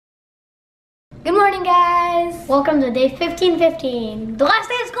Good morning, guys. Welcome to day 1515, the last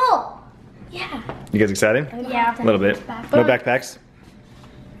day of school. Yeah. You guys excited? Yeah. A little bit. No backpacks?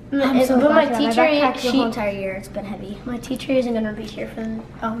 But my teacher, the whole entire year, it's been heavy. My teacher isn't gonna be here for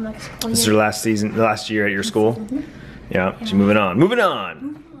next school year. This is your last season, the last year at your school? Mm-hmm. Yeah, she's moving on. Moving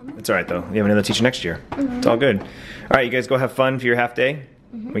on! It's all right, though. You have another teacher next year. Mm-hmm. It's all good. All right, you guys go have fun for your half day.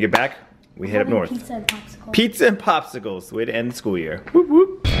 Mm-hmm. When we get back, we head up north. Pizza and popsicles. Pizza and popsicles. The way to end the school year. Whoop,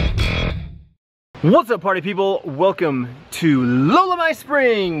 whoop. What's up, party people? Welcome to Lolamai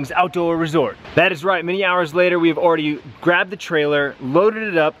Springs Outdoor Resort. That is right, many hours later, we have already grabbed the trailer, loaded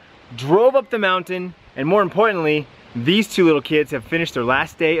it up, drove up the mountain, and more importantly, these two little kids have finished their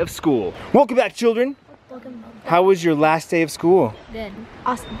last day of school. Welcome back, children. Welcome back. How was your last day of school? Good.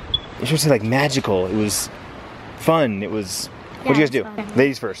 Awesome. You should say like magical. It was fun. It was, what'd you guys do? Fun.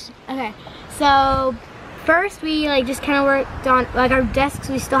 Ladies first. Okay, so first we just kind of worked on our desks.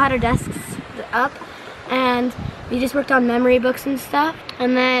 We still had our desks up, and we just worked on memory books and stuff.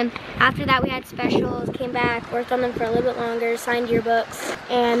 And then after that we had specials, came back, worked on them for a little bit longer, signed yearbooks,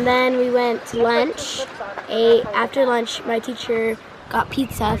 and then we went to lunch. After lunch, my teacher got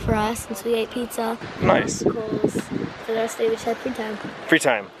pizza for us, and so we ate pizza. Nice. For the rest of the day we just had free time. Free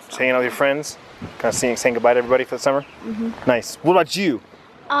time. Just hanging out with your friends, kind of saying goodbye to everybody for the summer. Mm-hmm. Nice. What about you?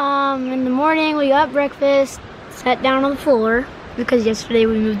 In the morning we got breakfast, sat down on the floor, because yesterday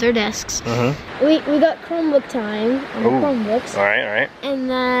we moved our desks. Mm-hmm. We got Chromebook time on the Chromebooks. All right. And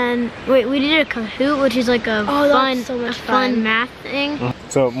then we did a Kahoot, which is like a fun math thing. Mm-hmm.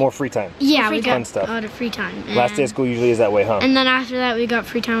 So more free time. Yeah, we got fun stuff. A lot of free time. And last day of school usually is that way, huh? And then after that we got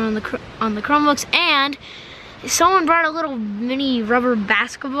free time on the Chromebooks, and someone brought a little mini rubber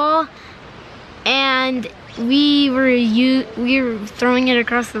basketball, and we were throwing it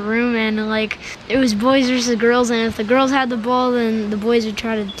across the room, and like it was boys versus girls, and if the girls had the ball, then the boys would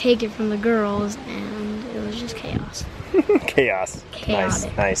try to take it from the girls, and it was just chaos. Chaos.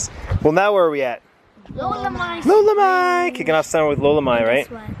 Chaotic. Nice. Well, now where are we at? Lolamai. Lolamai. Kicking off summer with Lolamai, right?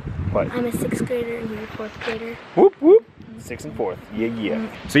 What? I'm a 6th grader and you're a 4th grader. Whoop whoop. 6th and 4th. Yeah.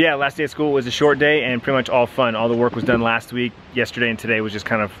 So yeah, last day of school was a short day and pretty much all fun. All the work was done last week. Yesterday and today was just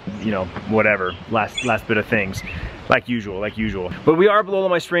kind of, whatever. Last bit of things. Like usual. But we are below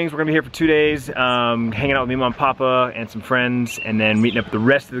Lolamai Springs. We're gonna be here for 2 days, hanging out with me, Mom, Papa, and some friends, and then meeting up with the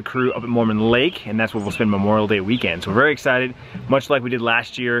rest of the crew up at Mormon Lake, and that's where we'll spend Memorial Day weekend. So we're very excited, much like we did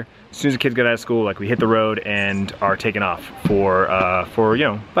last year. As soon as the kids got out of school, we hit the road and are taking off for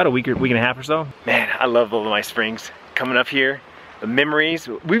about a week and a half or so. Man, I love Lolamai Springs. Coming up here, the memories.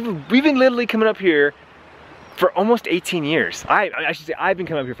 We've been literally coming up here for almost 18 years. I should say I've been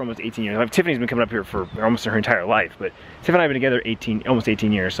coming up here for almost 18 years. Tiffany's been coming up here for almost her entire life, but Tiffany and I have been together almost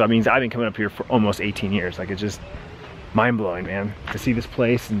 18 years. So that means I've been coming up here for almost 18 years. Like, it's just mind-blowing, man, to see this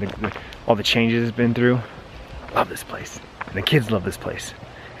place and all the changes it's been through. Love this place. And the kids love this place.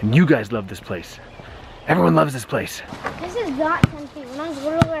 And you guys love this place. Everyone loves this place. This is not 10 feet. When I was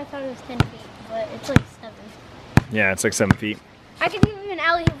little, I thought it was 10 feet, but it's like 7. Yeah, it's like 7 feet. I could do an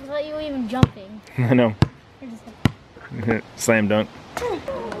alley-oop without you even jumping. I know. Slam dunk.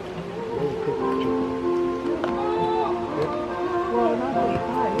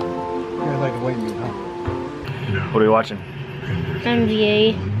 What are we watching?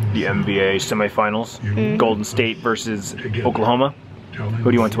 NBA. The NBA semifinals. Mm-hmm. Golden State versus Oklahoma.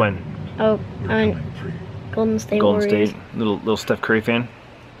 Who do you want to win? Oh, Golden State Warriors. State. Little Steph Curry fan.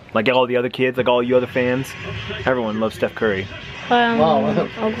 Like all the other kids, like all you other fans. Everyone loves Steph Curry.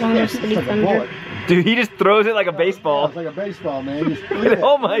 Oklahoma City Thunder. Dude, he just throws it like a baseball. Yeah, it's like a baseball, man.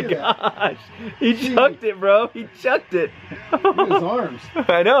 Oh my gosh. He chucked it, bro. He chucked it. Look at his arms.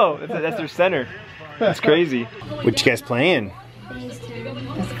 I know. That's their center. That's crazy. What you guys playing? Phase 10.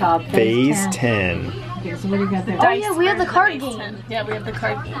 It's called Phase 10. Okay, so what do you got there? Oh yeah, we have the card game. Yeah, we have the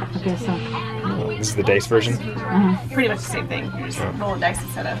card game. Okay, so. This is the dice version? Pretty much the same thing. You're just rolling dice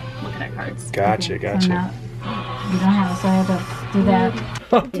instead of looking at cards. Gotcha. You don't have, so I have to do that.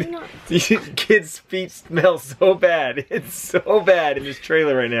 Oh, these kids' feet smell so bad. It's so bad in this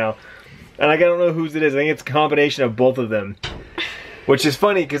trailer right now. And I don't know whose it is. I think it's a combination of both of them. Which is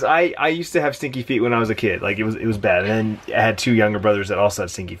funny because I used to have stinky feet when I was a kid. Like it was bad. And then I had 2 younger brothers that also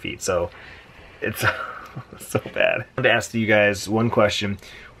had stinky feet. So it's so bad. I wanted to ask you guys one question.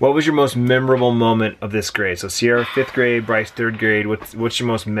 What was your most memorable moment of this grade? So Sierra, 5th grade, Bryce, 3rd grade. What's your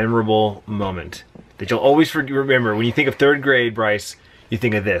most memorable moment that you'll always remember? When you think of 3rd grade, Bryce, you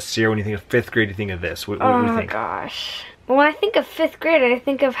think of this. Sierra, when you think of 5th grade, you think of this. What do you think? Oh gosh. When I think of 5th grade, I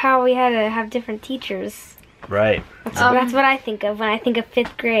think of how we had to have different teachers. Right. That's what I think of. When I think of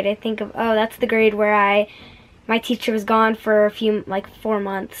 5th grade, I think of, oh, that's the grade where I my teacher was gone for a few, like 4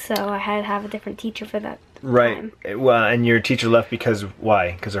 months, so I had to have a different teacher for that time. Well, and your teacher left because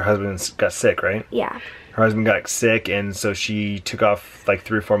why? Because her husband got sick, right? Yeah. Her husband got sick, and so she took off like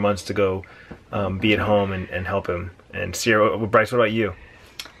 3 or 4 months to go be at home and help him. And Sierra, Bryce, what about you?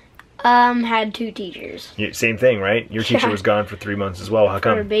 Had 2 teachers. Same thing, right? Your teacher was gone for 3 months as well. How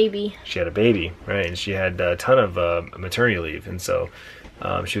come? For a baby. She had a baby, right? And she had a ton of maternity leave, and so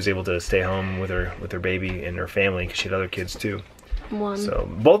she was able to stay home with her baby and her family because she had other kids too. 1. So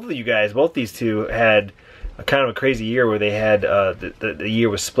both of you guys, both these two had a kind of a crazy year where they had the year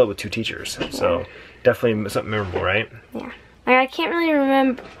was split with 2 teachers. So definitely something memorable, right? Yeah. Like, I can't really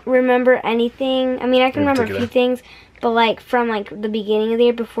remember anything. I mean, I can remember a few things, but like from like the beginning of the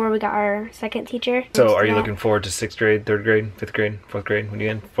year before we got our second teacher. So are you looking forward to 6th grade, 3rd grade, 5th grade, 4th grade? When are you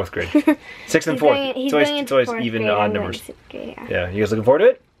in? 4th grade. 6th and 4th. It's always even odd numbers. Grade, yeah. You guys looking forward to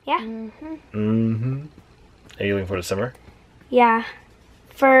it? Yeah. Are you looking forward to summer? Yeah.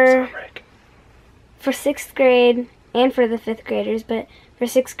 Summer break. For 6th grade and for the 5th graders, but for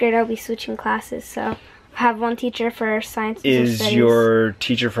 6th grade I'll be switching classes, so I have 1 teacher for science and Is studies. your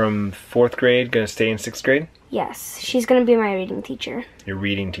teacher from 4th grade going to stay in 6th grade? Yes, she's going to be my reading teacher. Your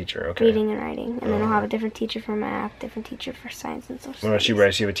reading teacher, okay. Reading and writing. And then I'll have a different teacher for math, different teacher for science and social studies. What about you,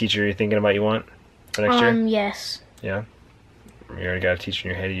 Bryce? You have a teacher you're thinking about you want for next year? Yes. Yeah? You already got a teacher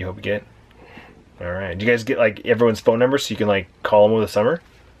in your head you hope you get? Alright. Do you guys get like everyone's phone number so you can like call them over the summer?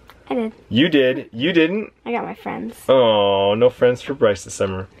 I did. You did? You didn't? I got my friends. Oh, no friends for Bryce this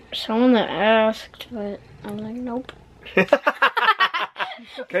summer. Someone that asked, but I was like, nope.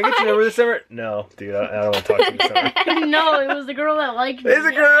 Can I get your number this summer? No, dude, I don't want to talk to you this summer. No, it was the girl that liked me. It's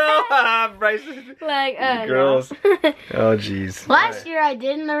a girl! Bryce. Like, girls. No. Oh, jeez. Last year I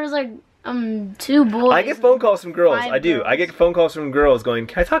did, and there was like 2 boys. I get phone calls from girls. 5 I do. girls. I get phone calls from girls going,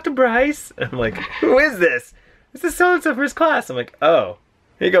 can I talk to Bryce? And I'm like, who is this? This is so-and-so for his class. I'm like, oh.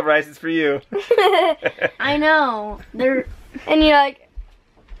 Here you go, Bryce. It's for you. I know. And you're like,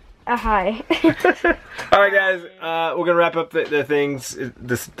 hi. Alright, guys. We're going to wrap up the things.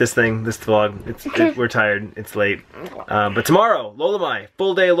 This vlog. We're tired. It's late. But tomorrow, Lolamai.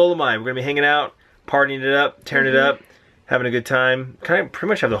 Full day of Lolamai. We're going to be hanging out, partying it up, tearing it up, having a good time. Kind of pretty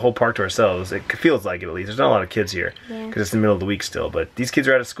much have the whole park to ourselves. It feels like it, at least. There's not a lot of kids here because it's the middle of the week still. But these kids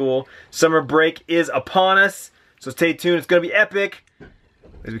are out of school. Summer break is upon us. So stay tuned. It's going to be epic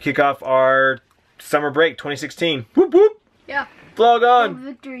as we kick off our summer break 2016. Whoop, whoop. Yeah. Vlog on.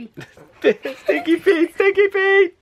 Victory. Stinky Pete, Stinky Pete.